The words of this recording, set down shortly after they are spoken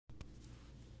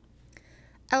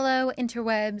Hello,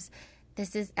 interwebs.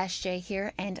 This is SJ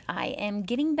here, and I am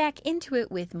getting back into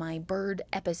it with my bird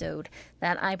episode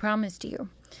that I promised you.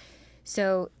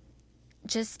 So,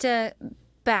 just to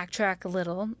backtrack a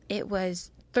little, it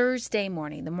was Thursday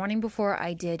morning, the morning before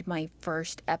I did my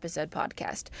first episode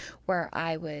podcast, where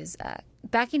I was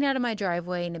backing out of my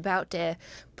driveway and about to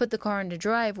put the car into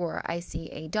drive, where I see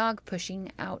a dog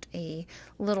pushing out a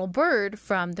little bird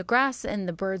from the grass, and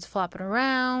the bird's flopping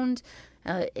around.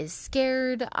 Is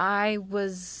scared. I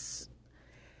wanted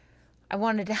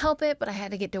to help it, but I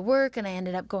had to get to work, and I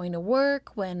ended up going to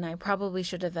work when I probably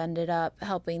should have ended up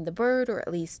helping the bird, or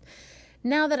at least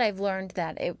now that I've learned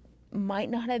that it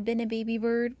might not have been a baby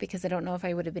bird, because I don't know if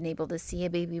I would have been able to see a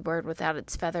baby bird without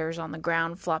its feathers on the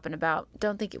ground flopping about.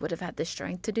 Don't think it would have had the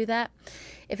strength to do that.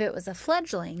 If it was a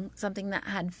fledgling, something that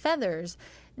had feathers,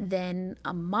 then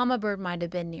a mama bird might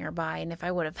have been nearby, and if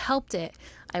I would have helped it,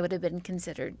 I would have been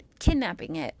considered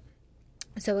kidnapping it.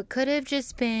 So it could have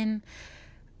just been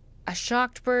a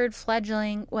shocked bird,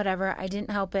 fledgling, whatever. I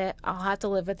didn't help it. I'll have to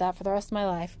live with that for the rest of my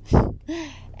life.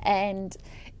 And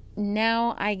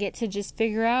now I get to just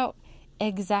figure out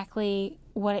exactly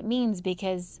what it means,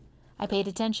 because I paid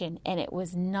attention, and it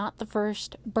was not the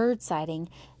first bird sighting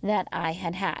that I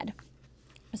had had.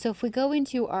 So if we go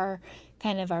into our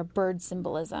bird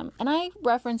symbolism, and I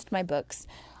referenced my books.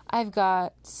 I've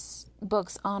got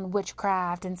books on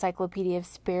witchcraft, encyclopedia of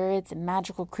spirits, and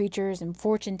magical creatures, and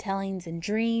fortune tellings, and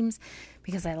dreams,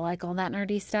 because I like all that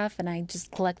nerdy stuff, and I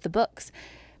just collect the books.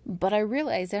 But I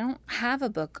realized I don't have a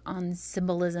book on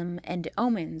symbolism and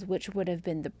omens, which would have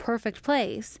been the perfect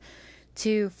place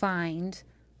to find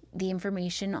the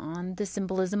information on the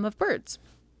symbolism of birds.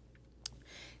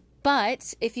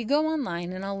 But if you go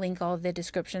online, and I'll link all the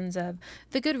descriptions of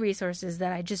the good resources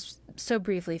that I just so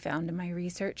briefly found in my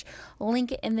research, I'll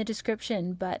link it in the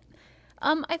description. But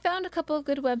I found a couple of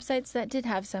good websites that did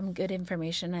have some good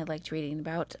information I liked reading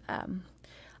about.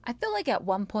 I feel like at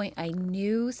one point I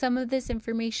knew some of this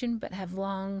information, but have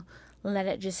long let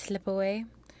it just slip away.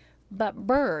 But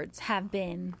birds have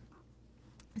been,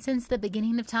 since the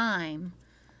beginning of time,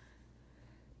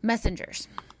 messengers.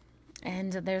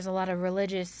 And there's a lot of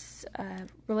religions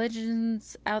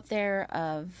out there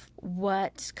of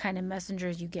what kind of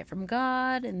messengers you get from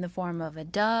God in the form of a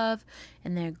dove.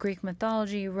 In their Greek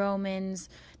mythology, Romans,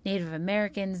 Native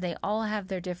Americans, they all have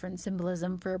their different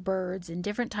symbolism for birds and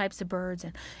different types of birds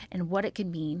and what it can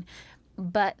mean.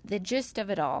 But the gist of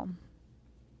it all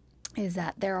is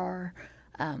that there are,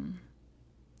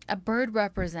 a bird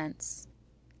represents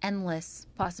endless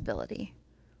possibility.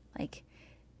 Like,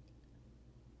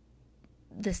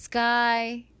 the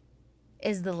sky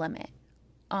is the limit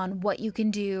on what you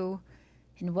can do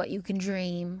and what you can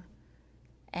dream.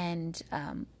 And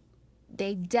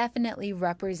they definitely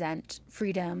represent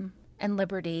freedom and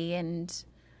liberty, and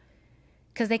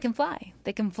because they can fly.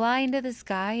 They can fly into the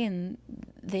sky, and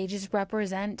they just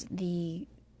represent the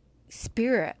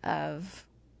spirit of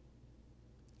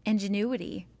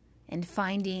ingenuity and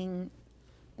finding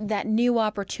that new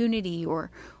opportunity or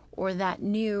that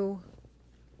new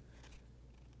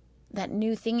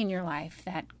thing in your life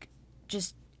that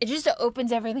just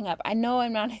opens everything up. I know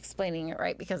I'm not explaining it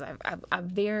right, because I've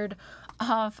veered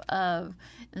off of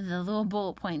the little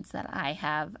bullet points that I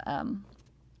have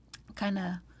kind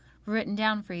of written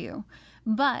down for you.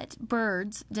 But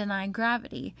birds deny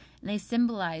gravity, and they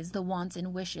symbolize the wants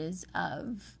and wishes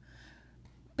of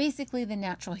basically the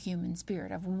natural human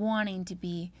spirit of wanting to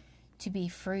be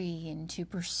free and to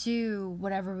pursue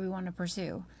whatever we want to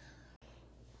pursue.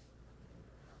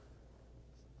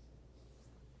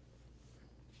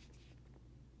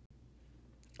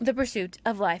 The pursuit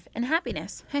of life and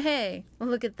happiness. Hey,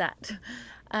 look at that.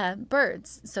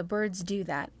 Birds. So birds do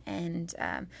that. And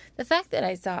the fact that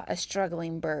I saw a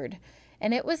struggling bird,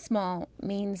 and it was small,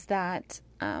 means that,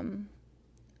 and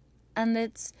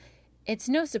it's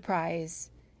no surprise.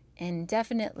 And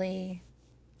definitely,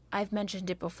 I've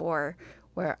mentioned it before,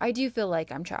 where I do feel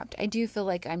like I'm trapped. I do feel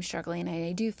like I'm struggling.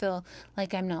 I do feel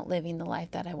like I'm not living the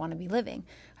life that I want to be living.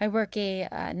 I work a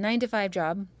 9-to-5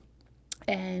 job,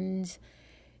 and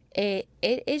it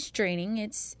is draining.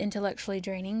 It's intellectually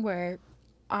draining, where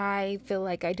I feel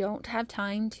like I don't have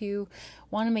time to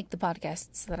want to make the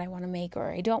podcasts that I want to make,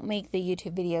 or I don't make the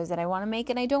YouTube videos that I want to make,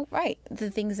 and I don't write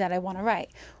the things that I want to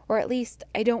write, or at least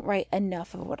I don't write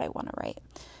enough of what I want to write.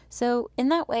 So in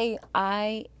that way,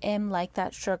 I am like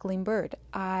that struggling bird.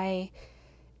 I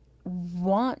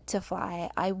want to fly.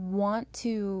 I want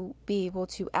to be able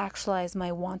to actualize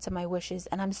my wants and my wishes,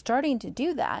 and I'm starting to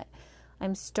do that.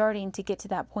 I'm starting to get to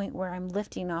that point where I'm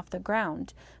lifting off the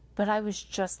ground, but I was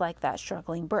just like that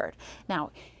struggling bird. Now,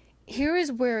 here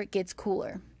is where it gets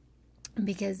cooler.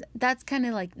 because that's kind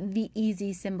of like the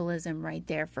easy symbolism right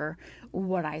there for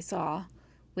what I saw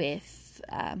with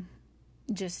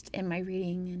just in my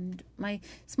reading and my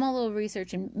small little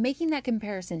research and making that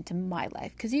comparison to my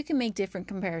life, because you can make different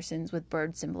comparisons with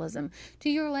bird symbolism to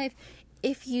your life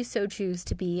if you so choose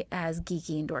to be as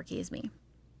geeky and dorky as me.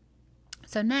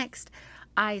 So next,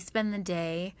 I spend the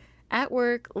day at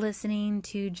work listening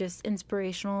to just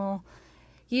inspirational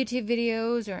YouTube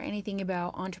videos or anything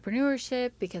about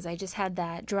entrepreneurship, because I just had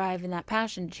that drive and that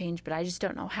passion to change, but I just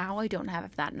don't know how. I don't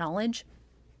have that knowledge.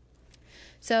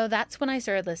 So that's when I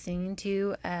started listening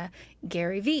to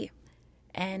Gary Vee.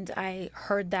 And I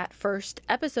heard that first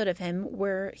episode of him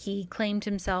where he claimed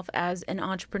himself as an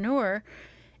entrepreneur,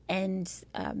 and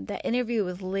that interview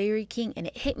with Larry King, and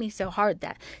it hit me so hard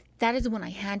that is when I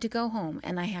had to go home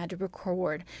and I had to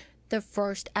record the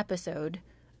first episode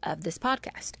of this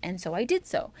podcast. And so I did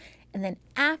so. And then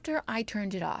after I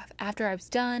turned it off, after I was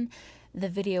done, the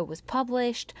video was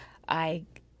published, I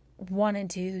wanted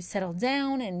to settle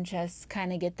down and just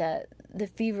kind of get the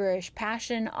feverish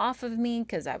passion off of me,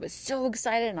 because I was so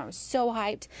excited and I was so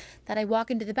hyped that I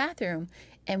walk into the bathroom,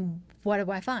 and what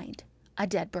do I find? A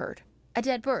dead bird. A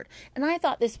dead bird. And I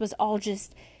thought this was all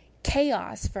just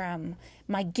chaos from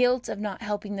my guilt of not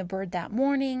helping the bird that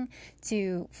morning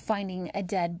to finding a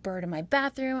dead bird in my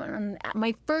bathroom. And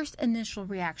my first initial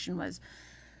reaction was,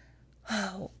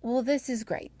 oh, well, this is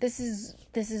great. This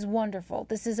is wonderful.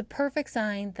 This is a perfect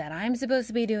sign that I'm supposed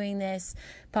to be doing this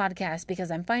podcast,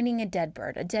 because I'm finding a dead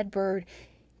bird. A dead bird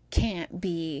can't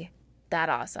be that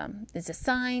awesome. It's a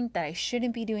sign that I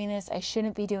shouldn't be doing this. I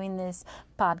shouldn't be doing this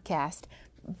podcast.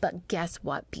 But guess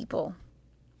what, people?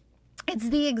 It's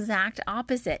the exact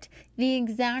opposite. The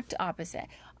exact opposite.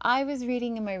 I was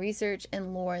reading in my research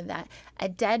and lore that a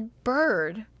dead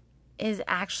bird is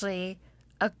actually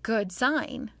a good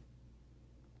sign.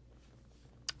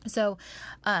 So,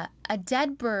 a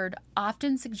dead bird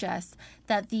often suggests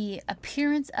that the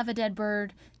appearance of a dead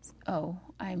bird,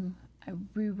 I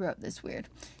rewrote this weird,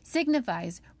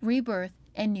 signifies rebirth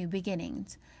and new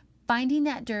beginnings. Finding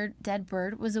that dead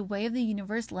bird was a way of the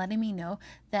universe letting me know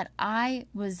that I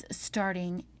was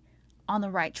starting on the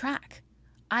right track.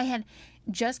 I had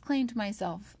just claimed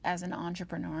myself as an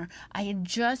entrepreneur. I had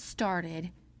just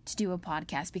started to do a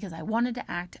podcast because I wanted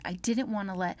to act. I didn't want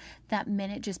to let that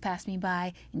minute just pass me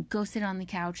by and go sit on the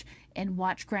couch and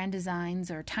watch Grand Designs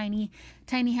or Tiny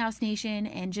House Nation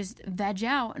and just veg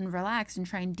out and relax and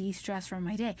try and de-stress from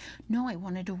my day. No, I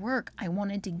wanted to work. I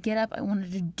wanted to get up. I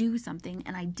wanted to do something.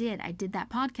 And I did. I did that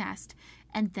podcast.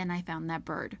 And then I found that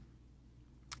bird.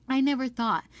 I never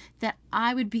thought that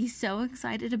I would be so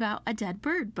excited about a dead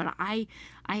bird, but I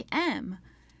am.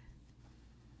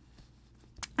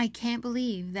 I can't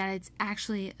believe that it's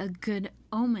actually a good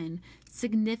omen,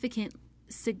 signifying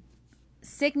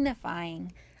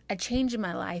a change in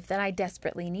my life that I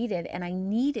desperately needed, and I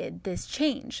needed this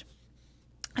change.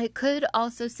 It could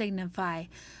also signify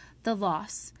the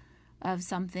loss of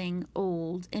something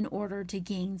old in order to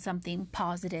gain something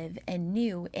positive and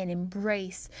new and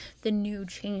embrace the new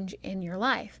change in your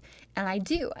life. And I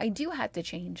do have to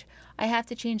change. I have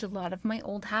to change a lot of my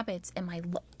old habits and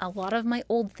a lot of my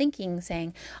old thinking,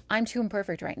 saying, I'm too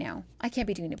imperfect right now. I can't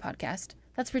be doing a podcast.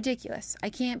 That's ridiculous.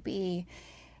 I can't be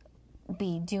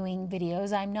doing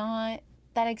videos. I'm not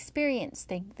that experienced.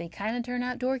 They kind of turn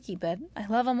out dorky, but I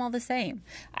love them all the same.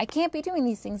 I can't be doing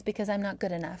these things because I'm not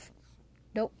good enough.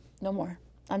 Nope. No more.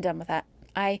 I'm done with that.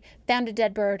 I found a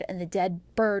dead bird, and the dead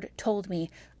bird told me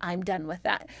I'm done with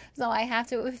that. So I have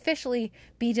to officially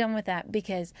be done with that,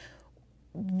 because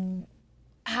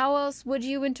how else would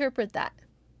you interpret that?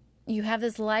 You have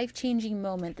this life-changing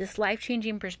moment, this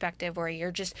life-changing perspective where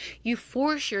you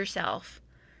force yourself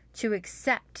to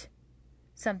accept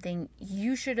something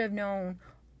you should have known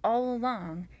all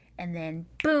along, and then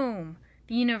boom,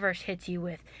 the universe hits you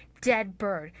with dead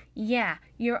bird. Yeah,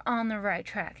 you're on the right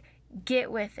track.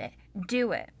 Get with it.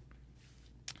 Do it.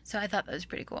 So I thought that was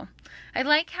pretty cool. I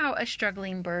like how a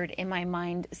struggling bird in my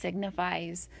mind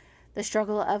signifies the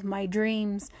struggle of my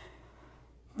dreams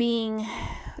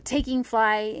taking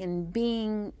flight and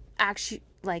being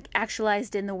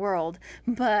actualized in the world.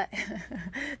 But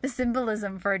the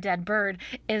symbolism for a dead bird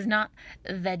is not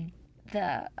the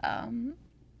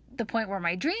point where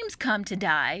my dreams come to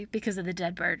die because of the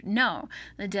dead bird. No,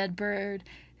 the dead bird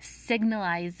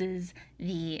signalizes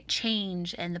the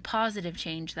change and the positive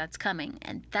change that's coming.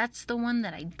 And that's the one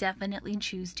that I definitely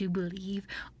choose to believe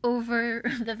over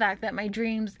the fact that my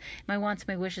dreams, my wants,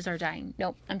 my wishes are dying.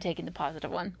 Nope, I'm taking the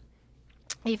positive one.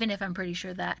 Even if I'm pretty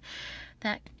sure that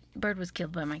bird was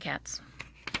killed by my cats.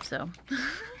 So,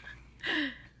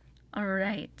 all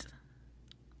right.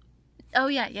 Oh,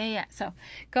 yeah. So,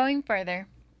 going further,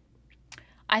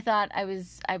 I thought I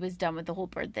was done with the whole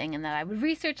bird thing and that I would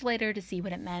research later to see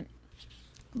what it meant.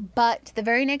 But the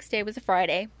very next day was a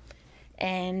Friday,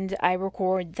 and I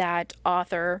record that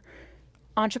author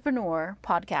entrepreneur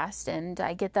podcast, and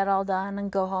I get that all done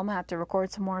and go home. I have to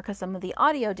record some more because some of the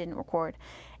audio didn't record.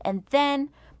 And then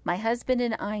my husband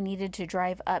and I needed to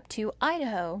drive up to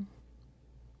Idaho,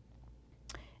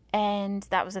 and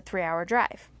that was a 3-hour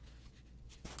drive.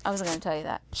 I wasn't going to tell you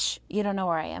that. Shh, you don't know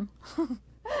where I am.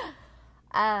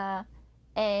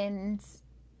 And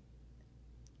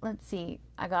let's see,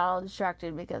 I got all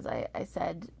distracted because I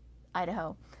said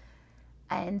Idaho.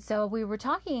 And so we were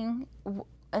talking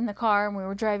in the car, and we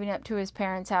were driving up to his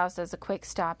parents' house as a quick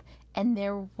stop, and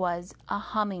there was a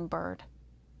hummingbird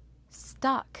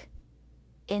stuck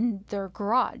in their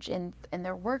garage, in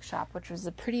their workshop, which was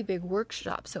a pretty big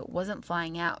workshop, so it wasn't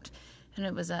flying out. And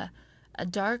it was a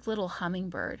dark little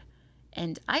hummingbird.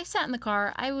 And I sat in the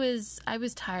car. I was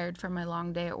tired from my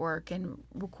long day at work and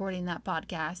recording that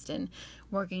podcast and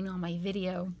working on my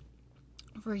video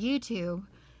for YouTube.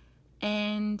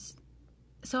 And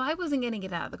so I wasn't going to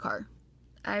get out of the car.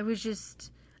 I was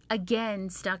just, again,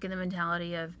 stuck in the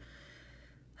mentality of,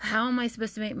 how am I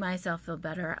supposed to make myself feel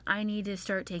better? I need to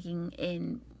start taking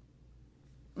in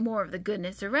more of the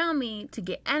goodness around me to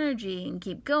get energy and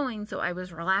keep going. So I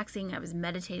was relaxing. I was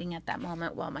meditating at that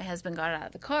moment while my husband got out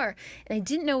of the car. And I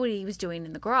didn't know what he was doing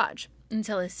in the garage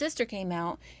until his sister came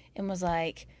out and was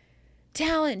like,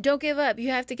 Talon, don't give up. You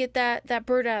have to get that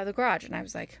bird out of the garage. And I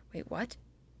was like, wait, what?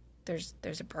 There's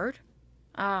a bird?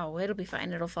 Oh, it'll be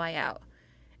fine. It'll fly out.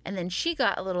 And then she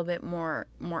got a little bit more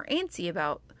antsy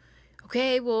about,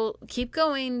 okay, well, keep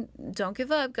going. Don't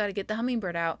give up. Got to get the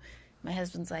hummingbird out. My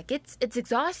husband's like, it's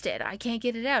exhausted. I can't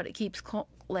get it out. It keeps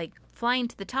flying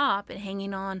to the top and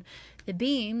hanging on the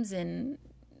beams, and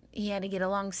he had to get a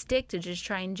long stick to just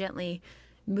try and gently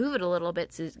move it a little bit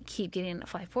to keep getting it to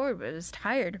fly forward, but it was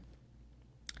tired.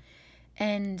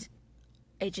 And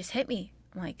it just hit me.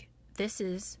 I'm like, this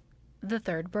is the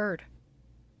third bird.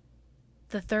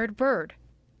 The third bird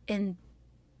in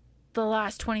the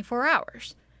last 24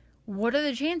 hours. What are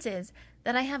the chances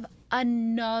that I have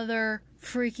another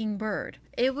freaking bird?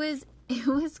 It was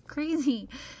crazy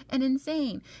and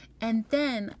insane. And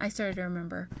then I started to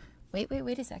remember, wait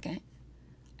a second.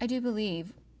 I do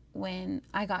believe when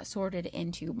I got sorted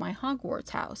into my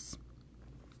Hogwarts house,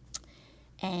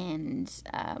 and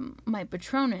my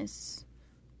Patronus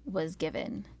was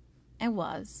given, it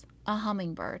was a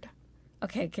hummingbird.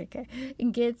 Okay.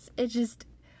 It's just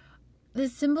the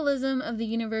symbolism of the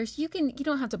universe. You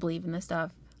don't have to believe in this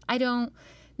stuff. I don't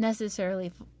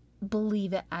necessarily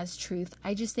believe it as truth.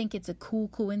 I just think it's a cool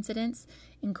coincidence,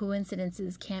 and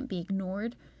coincidences can't be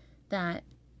ignored. That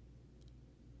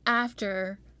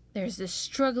after there's this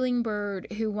struggling bird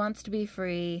who wants to be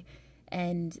free,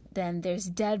 and then there's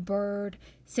dead bird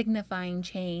signifying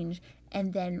change,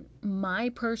 and then my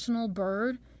personal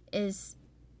bird is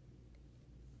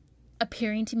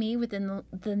appearing to me within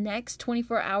the next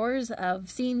 24 hours of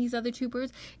seeing these other two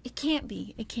birds. It can't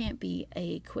be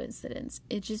a coincidence.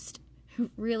 It just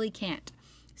really can't.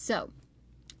 So,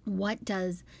 what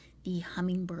does the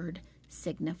hummingbird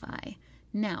signify?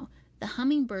 Now, the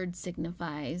hummingbird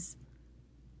signifies,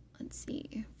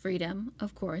 freedom,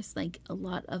 of course, like a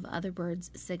lot of other birds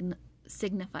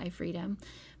signify freedom,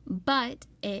 but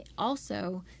it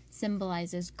also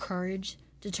symbolizes courage,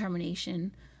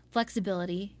 determination,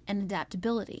 flexibility, and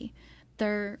adaptability.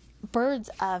 They're birds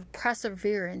of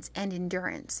perseverance and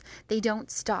endurance. They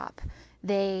don't stop.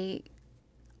 They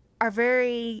are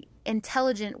very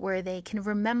intelligent, where they can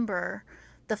remember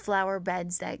the flower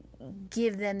beds that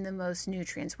give them the most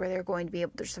nutrients, where they're going to be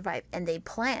able to survive. And they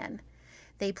plan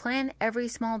every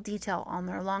small detail on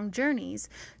their long journeys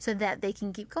so that they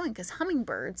can keep going. Because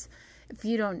hummingbirds, if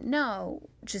you don't know,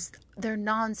 they're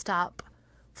nonstop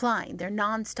flying. They're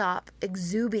nonstop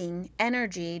exuding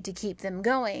energy to keep them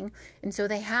going. And so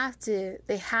they have to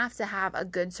have a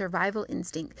good survival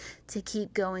instinct to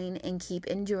keep going and keep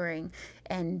enduring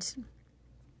and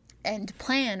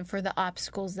plan for the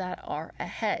obstacles that are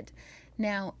ahead.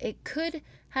 Now, it could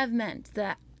have meant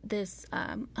that this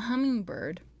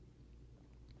hummingbird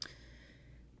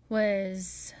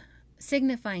was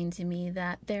signifying to me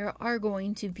that there are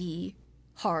going to be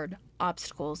hard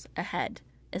obstacles ahead.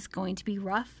 It's going to be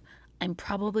rough. I'm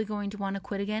probably going to want to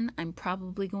quit again. I'm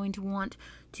probably going to want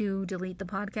to delete the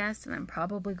podcast, and I'm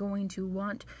probably going to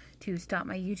want to stop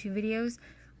my YouTube videos,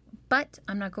 but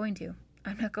I'm not going to.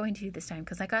 I'm not going to this time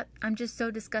because I'm just so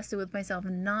disgusted with myself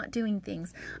and not doing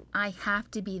things. I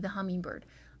have to be the hummingbird.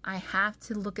 I have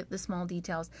to look at the small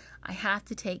details. I have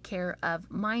to take care of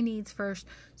my needs first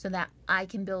so that I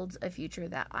can build a future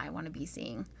that I want to be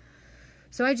seeing.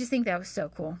 So I just think that was so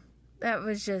cool. That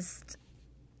was just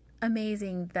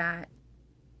amazing that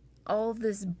all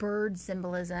this bird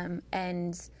symbolism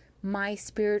and my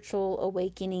spiritual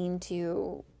awakening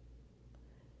to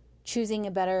choosing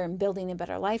a better and building a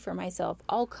better life for myself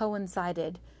all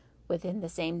coincided within the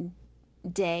same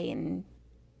day and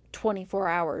 24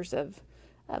 hours of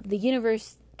the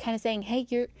universe kind of saying, hey,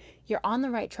 you're on the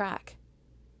right track.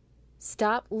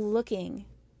 Stop looking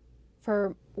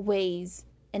for ways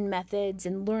and methods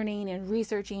and learning and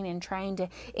researching and trying to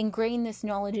ingrain this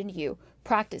knowledge into you.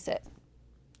 Practice it.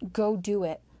 Go do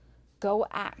it. Go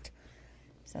act.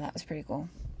 So that was pretty cool.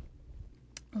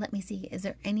 Let me see. Is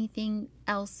there anything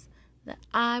else that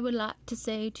I would like to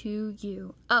say to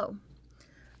you?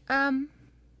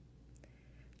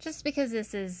 Just because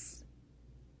this is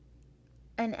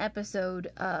an episode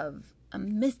of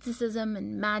mysticism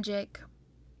and magic,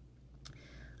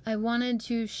 I wanted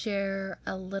to share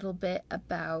a little bit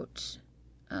about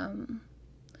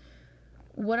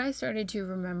what I started to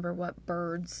remember what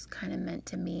birds kind of meant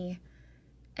to me.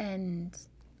 And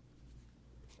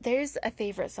there's a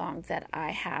favorite song that I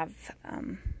have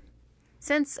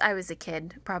since I was a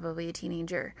kid, probably a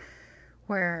teenager,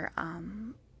 where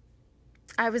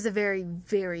I was a very,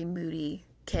 very moody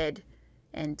kid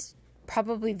and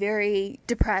probably very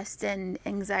depressed and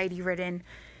anxiety-ridden.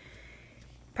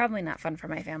 Probably not fun for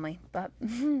my family, but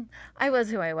I was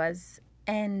who I was.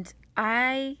 And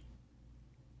I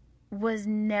was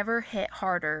never hit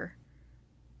harder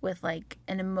with like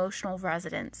an emotional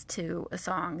resonance to a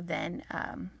song than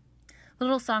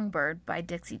Little Songbird by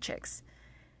Dixie Chicks.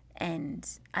 And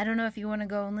I don't know if you want to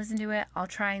go and listen to it. I'll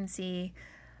try and see.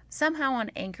 Somehow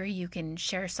on Anchor you can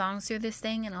share songs through this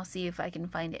thing, and I'll see if I can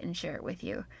find it and share it with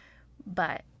you.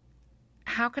 But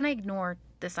how can I ignore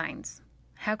the signs?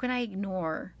 How can I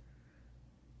ignore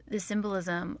the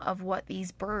symbolism of what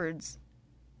these birds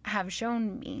have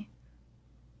shown me?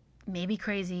 Maybe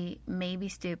crazy, maybe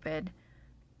stupid,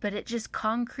 but it just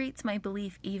concretes my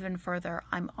belief even further.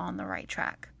 I'm on the right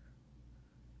track.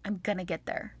 I'm gonna get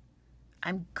there.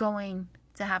 I'm going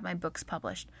to have my books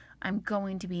published. I'm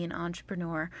going to be an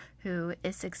entrepreneur who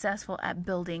is successful at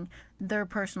building their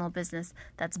personal business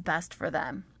that's best for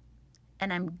them.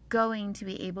 And I'm going to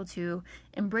be able to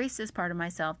embrace this part of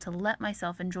myself, to let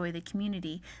myself enjoy the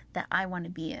community that I want to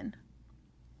be in.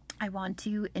 I want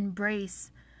to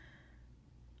embrace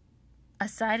a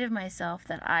side of myself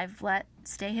that I've let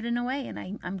stay hidden away, and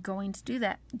I'm going to do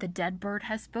that. The dead bird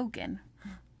has spoken,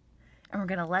 and we're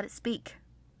going to let it speak.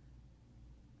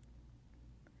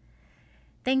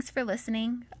 Thanks for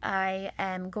listening. I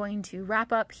am going to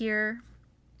wrap up here.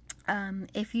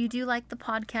 If you do like the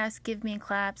podcast, give me a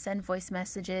clap, send voice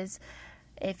messages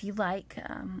if you like.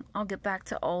 I'll get back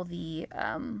to all the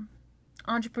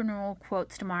entrepreneurial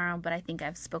quotes tomorrow, but I think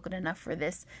I've spoken enough for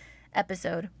this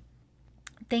episode.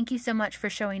 Thank you so much for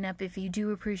showing up. If you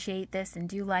do appreciate this and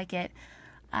do like it,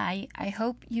 I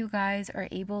hope you guys are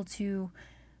able to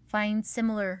find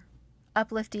similar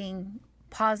uplifting,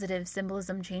 positive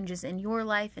symbolism changes in your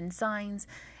life and signs.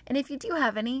 And if you do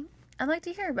have any, I'd like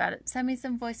to hear about it. Send me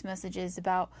some voice messages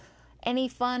about any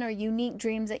fun or unique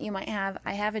dreams that you might have.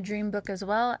 I have a dream book as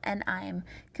well, and I'm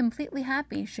completely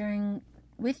happy sharing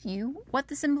with you what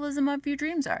the symbolism of your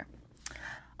dreams are.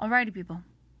 Alrighty, people.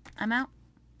 I'm out.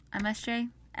 I'm SJ,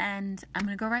 and I'm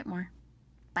going to go write more.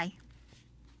 Bye.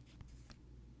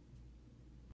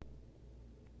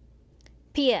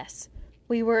 P.S.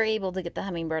 We were able to get the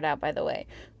hummingbird out, by the way.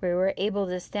 We were able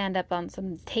to stand up on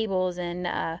some tables and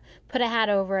put a hat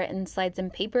over it and slide some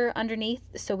paper underneath.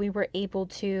 So we were able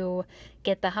to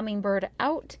get the hummingbird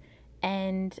out,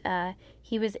 and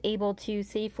he was able to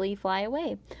safely fly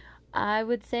away. I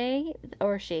would say,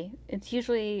 or she, it's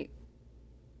usually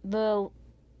the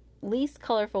least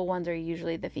colorful ones are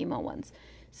usually the female ones.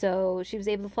 So she was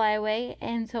able to fly away,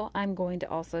 and so I'm going to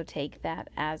also take that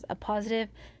as a positive,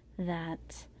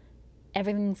 that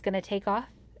everything's going to take off,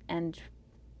 and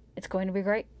it's going to be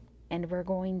great, and we're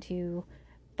going to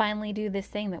finally do this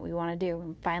thing that we want to do,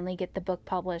 and finally get the book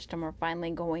published, and we're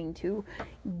finally going to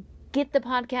get the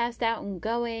podcast out and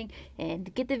going,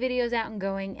 and get the videos out and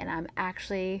going, and I'm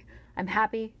happy,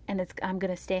 and I'm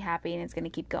going to stay happy, and it's going to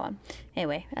keep going.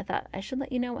 Anyway, I thought I should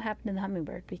let you know what happened to the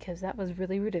hummingbird, because that was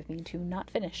really rude of me to not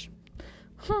finish.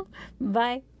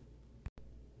 Bye.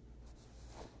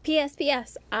 P.S.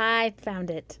 I found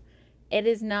it. It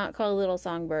is not called Little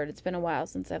Songbird. It's been a while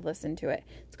since I've listened to it.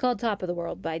 It's called Top of the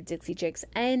World by Dixie Chicks,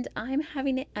 and I'm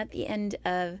having it at the end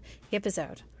of the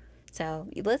episode. So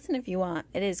you listen if you want.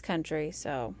 It is country,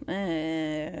 so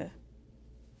I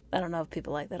don't know if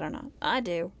people like that or not. I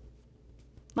do.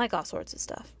 Like all sorts of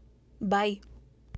stuff. Bye.